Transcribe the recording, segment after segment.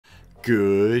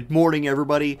Good morning,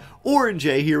 everybody. Orange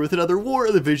J here with another War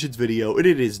of the Visions video, and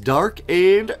it is dark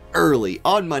and early.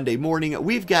 On Monday morning,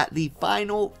 we've got the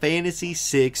Final Fantasy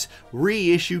VI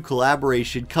reissue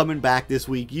collaboration coming back this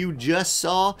week. You just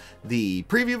saw the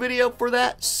preview video for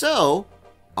that, so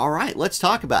alright, let's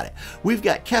talk about it. We've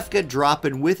got Kefka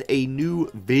dropping with a new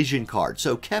vision card.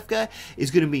 So Kefka is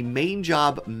going to be main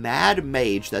job Mad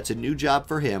Mage, that's a new job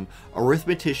for him,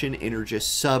 Arithmetician, and are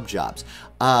just sub jobs.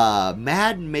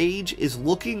 Mad Mage is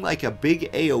looking like a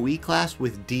big AoE class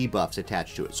with debuffs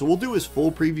attached to it. So we'll do his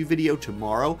full preview video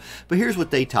tomorrow, but here's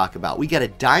what they talk about. We got a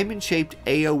diamond-shaped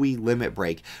AoE limit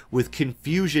break with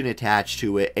confusion attached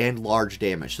to it and large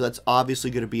damage. So that's obviously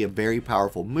going to be a very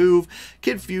powerful move.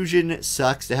 Confusion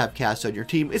sucks to have cast on your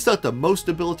team. It's not the most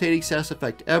debilitating status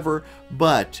effect ever,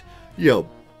 but, you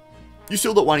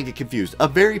still don't want to get confused. A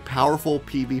very powerful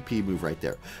PvP move right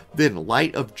there. Then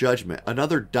Light of Judgment,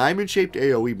 another diamond-shaped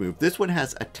AoE move. This one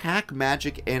has attack,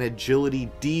 magic, and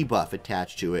agility debuff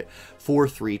attached to it for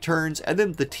 3 turns. And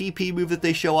then the TP move that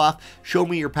they show off, Show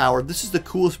Me Your Power. This is the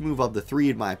coolest move of the 3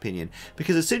 in my opinion,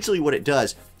 because essentially what it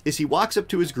does is he walks up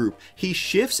to his group, he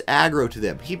shifts aggro to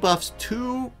them. He buffs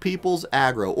 2 people's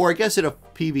aggro, or I guess in a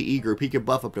PvE group he can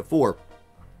buff up to 4.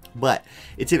 But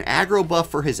it's an aggro buff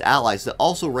for his allies that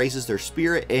also raises their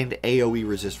spirit and AoE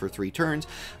resist for 3 turns.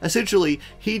 Essentially,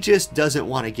 he just doesn't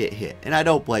want to get hit, and I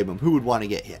don't blame him. Who would want to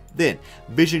get hit? Then,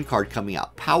 vision card coming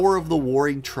out. Power of the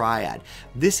Warring Triad.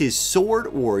 This is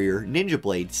Sword Warrior, Ninja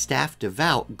Blade, Staff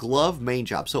Devout, Glove main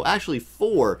job. So actually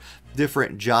 4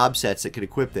 different job sets that can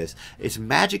equip this. It's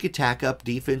magic attack up,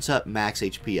 defense up, max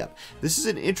HP up. This is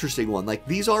an interesting one. Like,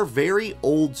 these are very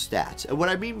old stats, and what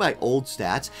I mean by old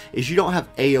stats is you don't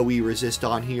have AoE resist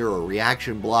on here, or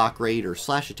reaction block rate, or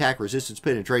slash attack resistance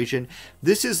penetration.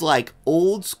 This is like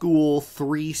old school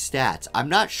 3 stats. I'm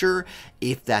not sure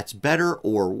if that's better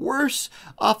or worse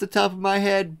off the top of my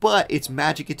head, but it's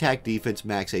magic attack, defense,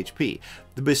 max HP.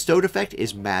 The bestowed effect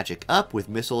is magic up with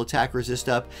missile attack resist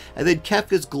up, and then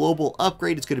Kefka's global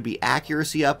upgrade is going to be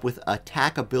accuracy up with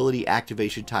attack ability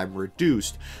activation time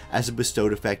reduced as a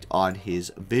bestowed effect on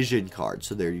his vision card.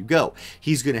 So there you go.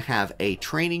 He's going to have a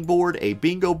training board, a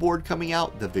bingo board coming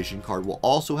out. The vision card will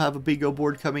also have a bingo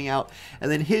board coming out, and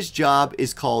then his job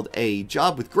is called a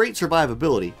job with great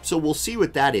survivability. So we'll see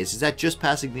what that is. Is that just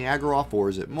passing the aggro off, or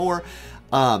is it more?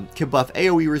 Can buff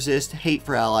AoE resist, hate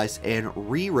for allies, and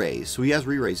re-raise. So he has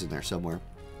re-raise in there somewhere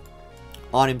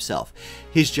on himself.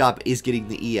 His job is getting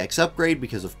the EX upgrade,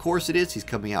 because of course it is. He's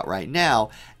coming out right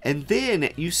now. And then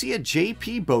you see a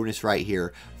JP bonus right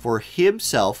here for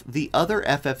himself, the other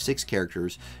FF6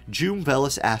 characters, June,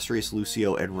 Velis, Asterius,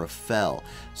 Lucio, and Rafael.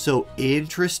 So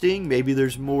interesting. Maybe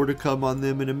there's more to come on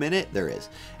them in a minute. There is.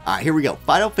 Alright, here we go.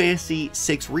 Final Fantasy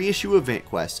VI reissue event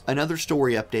quest, another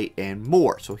story update, and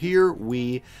more. So here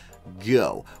we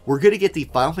go. We're going to get the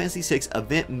Final Fantasy VI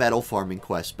event medal farming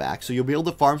quest back. So you'll be able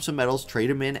to farm some medals, trade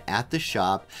them in at the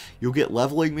shop. You'll get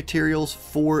leveling materials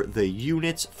for the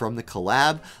units from the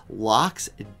collab. Locke's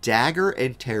dagger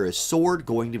and Terra's sword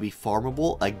going to be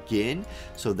farmable again.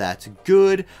 So that's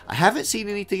good. I haven't seen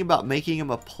anything about making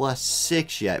him a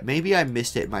 +6 yet. Maybe I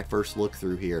missed it in my first look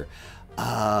through here.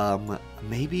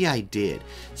 Maybe I did.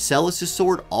 Celis'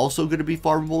 sword also going to be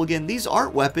farmable again. These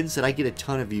aren't weapons that I get a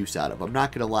ton of use out of, I'm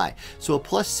not going to lie. So a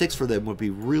 +6 for them would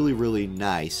be really, really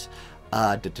nice.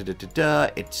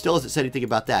 It still hasn't said anything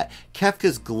about that.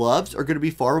 Kefka's gloves are going to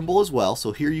be farmable as well.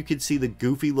 So here you can see the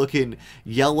goofy looking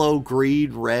yellow,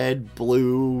 green, red,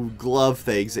 blue glove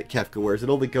things that Kefka wears. It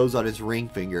only goes on his ring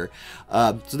finger.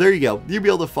 So there you go. You'll be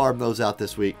able to farm those out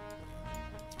this week.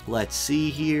 Let's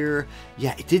see here.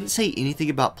 Yeah, it didn't say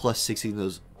anything about +6ing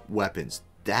those weapons.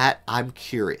 That, I'm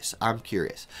curious.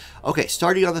 Okay,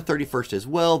 starting on the 31st as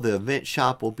well. The event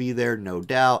shop will be there, no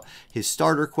doubt. His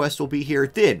starter quest will be here.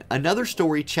 Then, another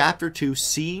story, Chapter 2,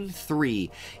 Scene 3,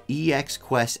 EX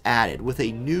quest added with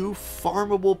a new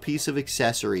farmable piece of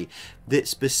accessory that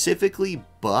specifically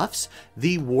buffs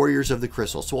the Warriors of the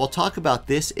Crystal. So I'll talk about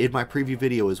this in my preview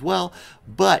video as well,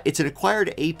 but it's an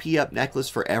acquired AP up necklace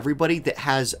for everybody that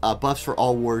has buffs for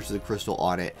all Warriors of the Crystal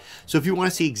on it. So if you want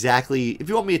to see exactly, if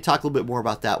you want me to talk a little bit more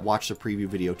about that, watch the preview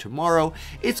video tomorrow.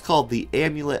 It's called the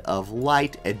Amulet of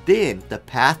Light, and then the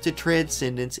Path to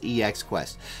Transcendence EX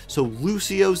quest. So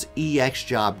Lucio's EX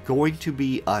job going to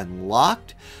be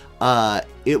unlocked.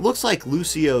 It looks like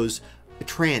Lucio's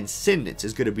Transcendence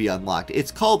is going to be unlocked.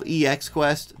 It's called EX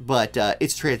Quest, but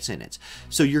it's Transcendence.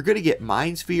 So you're going to get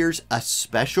Mind Spheres, a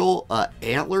special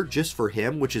antler just for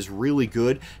him, which is really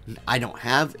good. I don't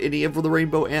have any of the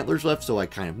rainbow antlers left, so I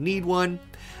kind of need one.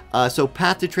 So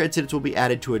Path to Transcendence will be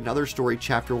added to another story,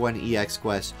 Chapter 1 EX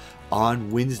Quest.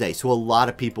 on Wednesday. So a lot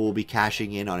of people will be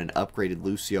cashing in on an upgraded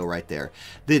Lucio right there.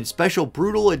 Then special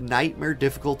Brutal and Nightmare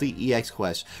difficulty EX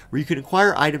quests, where you can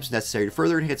acquire items necessary to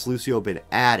further enhance Lucio, have been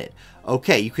added.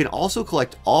 Okay, you can also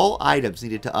collect all items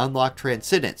needed to unlock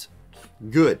Transcendence.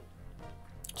 Good.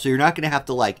 So you're not going to have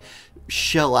to like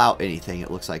shell out anything,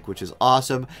 it looks like, which is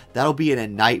awesome. That'll be in a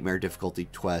Nightmare difficulty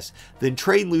quest. Then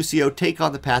train Lucio, take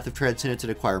on the path of Transcendence,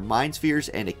 and acquire Mind Spheres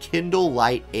and a Kindle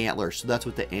Light Antler. So that's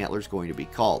what the antler is going to be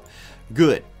called.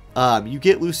 Good. You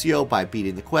get Lucio by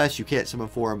beating the quest. You can't summon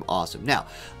for him. Awesome. Now,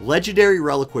 Legendary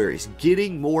Reliquaries.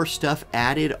 Getting more stuff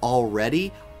added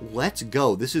already. Let's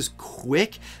go. This is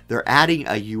quick. They're adding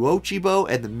a Uochibo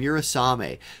and the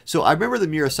Murasame. So I remember the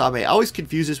Murasame. I always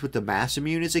confused this with the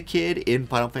Masamune as a kid in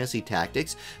Final Fantasy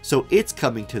Tactics. So it's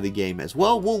coming to the game as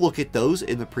well. We'll look at those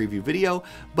in the preview video.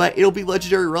 But it'll be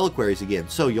Legendary Reliquaries again.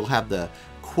 So you'll have the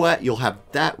you'll have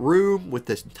that room with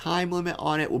this time limit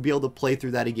on it. We'll be able to play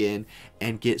through that again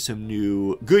and get some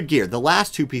new good gear. The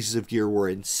last two pieces of gear were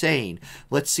insane.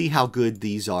 Let's see how good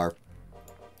these are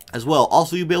as well.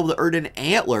 Also, you'll be able to earn an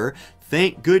antler,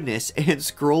 thank goodness, and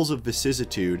scrolls of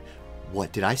vicissitude.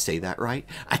 What, did I say that right?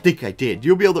 I think I did.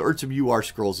 You'll be able to earn some UR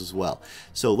scrolls as well.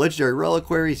 So Legendary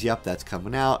Reliquaries, yep, that's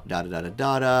coming out.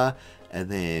 Da-da-da-da-da-da. And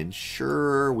then,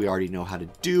 sure, we already know how to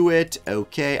do it.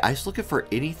 Okay, I was looking for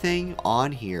anything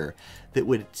on here that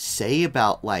would say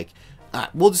about, like,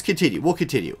 we'll just continue. We'll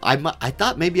continue. I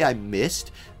thought maybe I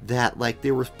missed that, like,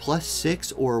 there was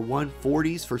 +6 or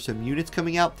 140s for some units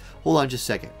coming out. Hold on just a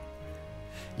second.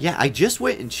 Yeah, I just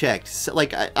went and checked. So,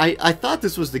 like, I thought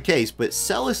this was the case, but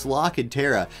Celis, Locke, and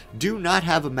Terra do not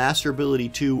have a Master Ability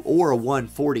 2 or a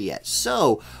 140 yet.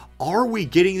 So, are we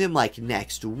getting them like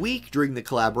next week during the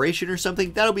collaboration or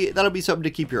something? That'll be something to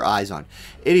keep your eyes on.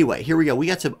 Anyway, here we go. We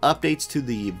got some updates to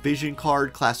the vision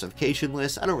card classification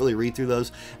list. I don't really read through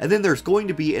those. And then there's going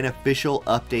to be an official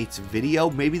updates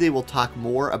video. Maybe they will talk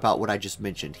more about what I just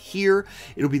mentioned here.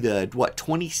 It'll be the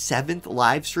 27th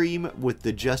live stream with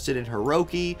the Justin and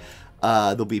Hiroki.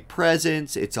 There'll be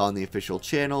presents. It's on the official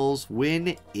channels.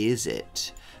 When is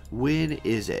it? When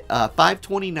is it?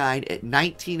 5:29 at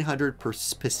 1900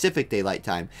 Pacific Daylight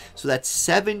Time. So that's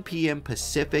 7 p.m.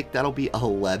 Pacific. That'll be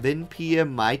 11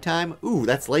 p.m. my time. Ooh,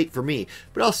 that's late for me.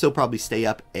 But I'll still probably stay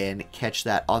up and catch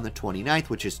that on the 29th,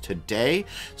 which is today.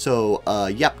 So,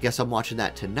 yep, guess I'm watching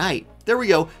that tonight. There we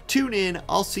go. Tune in.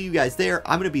 I'll see you guys there.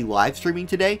 I'm going to be live streaming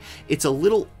today. It's a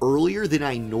little earlier than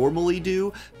I normally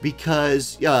do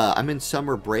because I'm in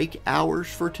summer break hours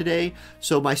for today.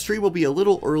 So my stream will be a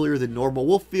little earlier than normal.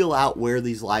 We'll feel out where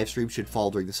these live streams should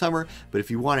fall during the summer. But if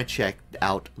you want to check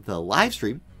out the live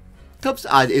stream,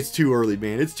 it's too early,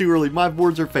 man. It's too early. My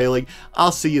boards are failing.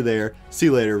 I'll see you there. See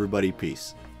you later, everybody.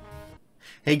 Peace.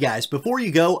 Hey guys, before you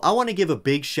go, I want to give a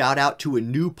big shout out to a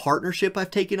new partnership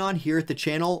I've taken on here at the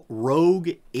channel,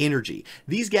 Rogue Energy.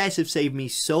 These guys have saved me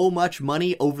so much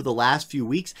money over the last few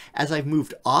weeks as I've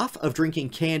moved off of drinking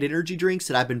canned energy drinks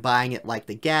that I've been buying at like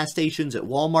the gas stations, at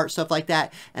Walmart, stuff like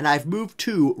that, and I've moved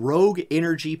to Rogue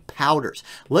Energy powders.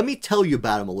 Let me tell you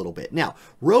about them a little bit. Now,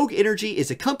 Rogue Energy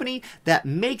is a company that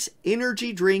makes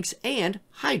energy drinks and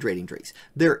hydrating drinks.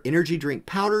 Their energy drink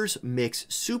powders mix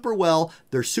super well.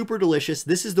 They're super delicious.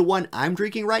 This is the one I'm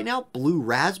drinking right now, Blue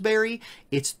Raspberry.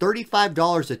 It's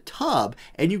 $35 a tub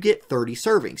and you get 30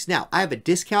 servings. Now, I have a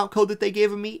discount code that they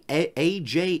gave me,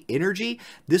 AJ Energy.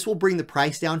 This will bring the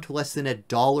price down to less than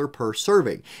 $1 per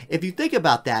serving. If you think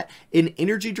about that, an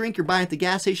energy drink you're buying at the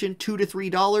gas station, $2 to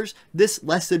 $3, this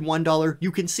less than $1.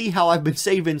 You can see how I've been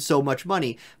saving so much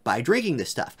money by drinking this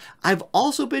stuff. I've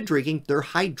also been drinking their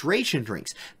hydration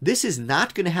drinks. This is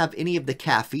not going to have any of the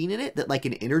caffeine in it that like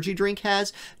an energy drink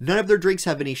has. None of their drinks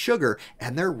have any sugar,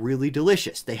 and they're really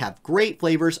delicious. They have great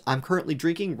flavors. I'm currently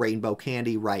drinking rainbow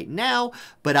candy right now,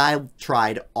 but I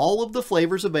tried all of the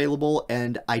flavors available,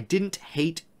 and I didn't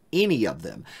hate any of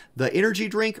them. The energy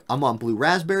drink, I'm on Blue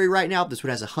Raspberry right now. This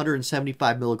one has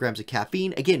 175 milligrams of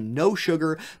caffeine. Again, no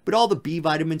sugar, but all the B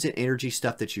vitamins and energy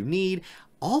stuff that you need.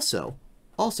 Also,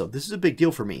 this is a big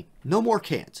deal for me. No more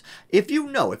cans. If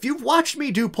you've watched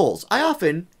me do polls, I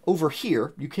often, over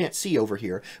here, you can't see over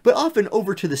here, but often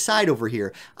over to the side over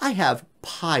here, I have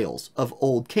piles of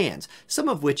old cans, some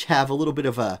of which have a little bit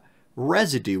of a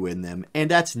residue in them, and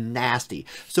that's nasty.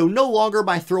 So no longer am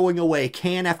I throwing away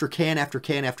can after can after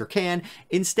can after can.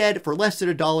 Instead, for less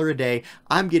than $1 a day,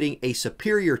 I'm getting a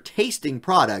superior tasting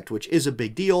product, which is a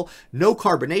big deal. No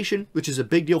carbonation, which is a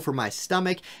big deal for my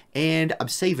stomach, and I'm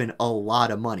saving a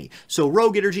lot of money. So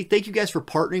Rogue Energy, thank you guys for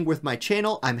partnering with my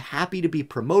channel. I'm happy to be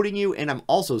promoting you, and I'm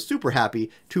also super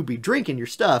happy to be drinking your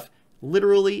stuff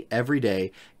literally every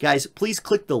day. Guys, please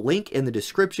click the link in the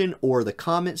description or the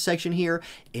comment section here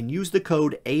and use the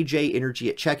code AJEnergy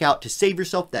at checkout to save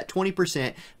yourself that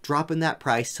 20%, dropping that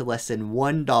price to less than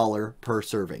 $1 per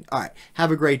serving. All right,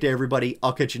 have a great day, everybody.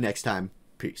 I'll catch you next time.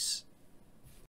 Peace.